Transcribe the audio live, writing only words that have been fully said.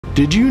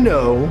Did you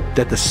know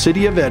that the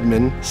City of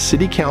Edmond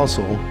City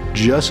Council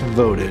just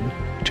voted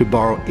to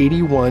borrow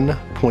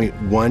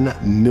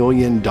 $81.1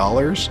 million,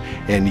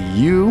 and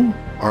you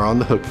are on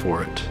the hook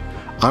for it?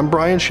 I'm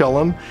Brian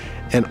Shellum,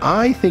 and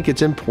I think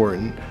it's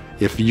important,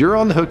 if you're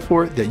on the hook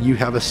for it, that you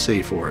have a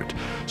say for it.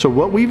 So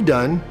what we've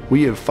done,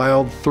 we have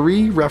filed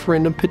 3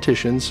 referendum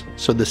petitions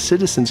so the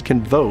citizens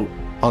can vote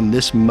on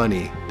this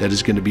money that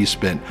is going to be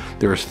spent.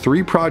 There are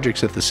 3 projects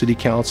that the City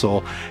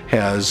Council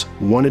has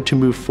wanted to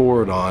move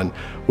forward on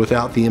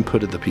without the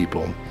input of the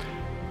people.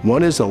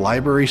 One is a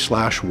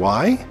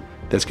library/Y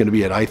that's going to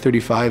be at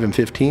I-35 and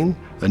 15,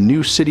 a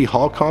new City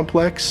Hall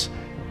complex,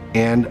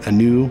 and a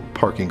new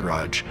parking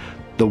garage.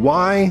 The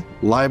Y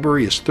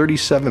library is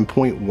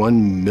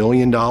 $37.1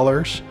 million.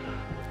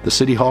 The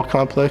City Hall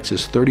complex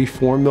is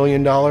 $34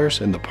 million,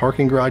 and the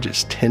parking garage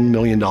is $10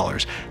 million.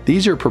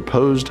 These are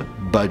proposed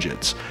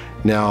budgets.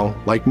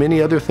 Now, like many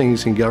other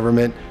things in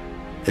government,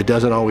 it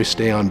doesn't always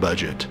stay on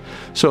budget.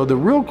 So the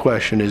real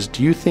question is,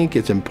 do you think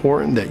it's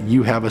important that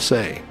you have a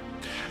say?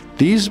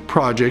 These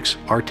projects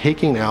are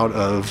taken out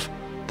of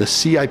the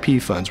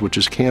CIP funds, which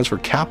stands for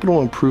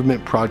Capital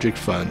Improvement Project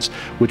Funds,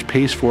 which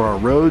pays for our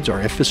roads,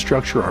 our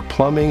infrastructure, our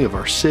plumbing of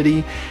our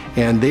city,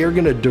 and they are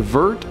going to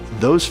divert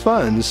those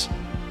funds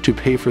to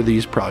pay for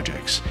these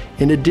projects.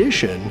 In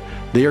addition,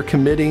 they are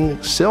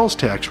committing sales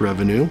tax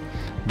revenue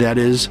that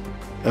is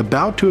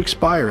about to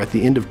expire at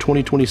the end of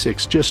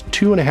 2026, just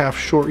 2.5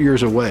 short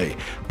years away.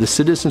 The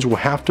citizens will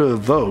have to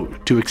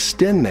vote to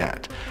extend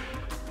that.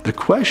 The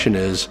question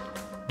is,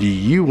 do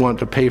you want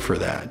to pay for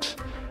that?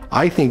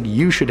 I think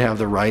you should have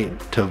the right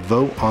to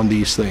vote on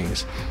these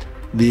things.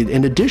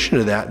 In addition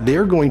to that,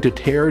 they're going to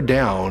tear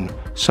down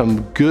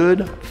some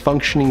good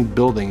functioning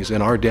buildings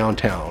in our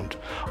downtown.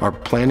 Our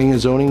planning and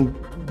zoning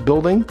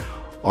building,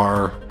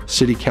 our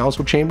city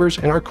council chambers,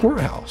 and our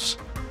courthouse.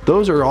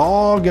 Those are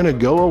all going to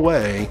go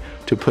away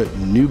to put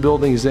new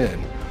buildings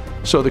in.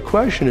 So the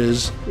question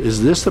is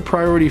this the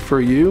priority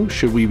for you?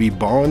 Should we be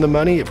borrowing the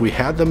money? If we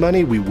had the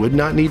money, we would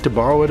not need to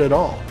borrow it at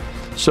all.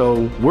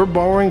 So we're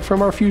borrowing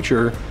from our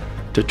future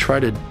to try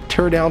to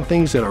tear down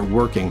things that are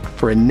working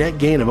for a net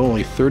gain of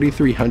only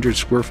 3,300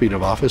 square feet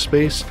of office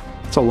space.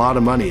 It's a lot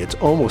of money. It's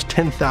almost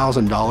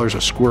 $10,000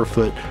 a square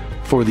foot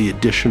for the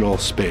additional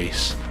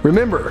space.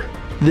 Remember,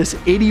 this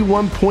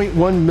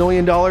 $81.1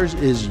 million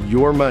is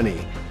your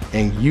money,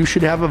 and you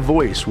should have a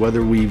voice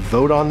whether we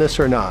vote on this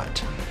or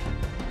not.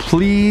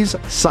 Please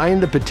sign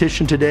the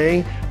petition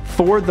today.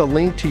 Forward the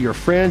link to your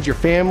friends, your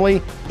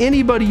family,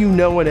 anybody you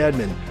know in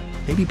Edmond,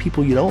 maybe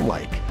people you don't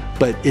like,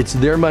 but it's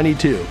their money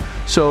too.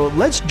 So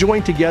let's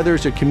join together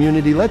as a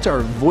community. Let's our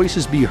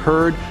voices be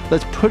heard.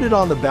 Let's put it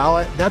on the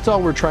ballot. That's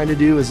all we're trying to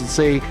do, is to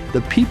say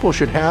the people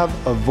should have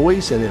a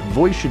voice and a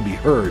voice should be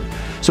heard.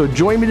 So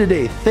join me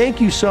today.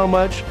 Thank you so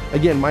much.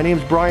 Again, my name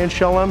is Brian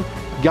Shellum.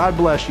 God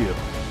bless you.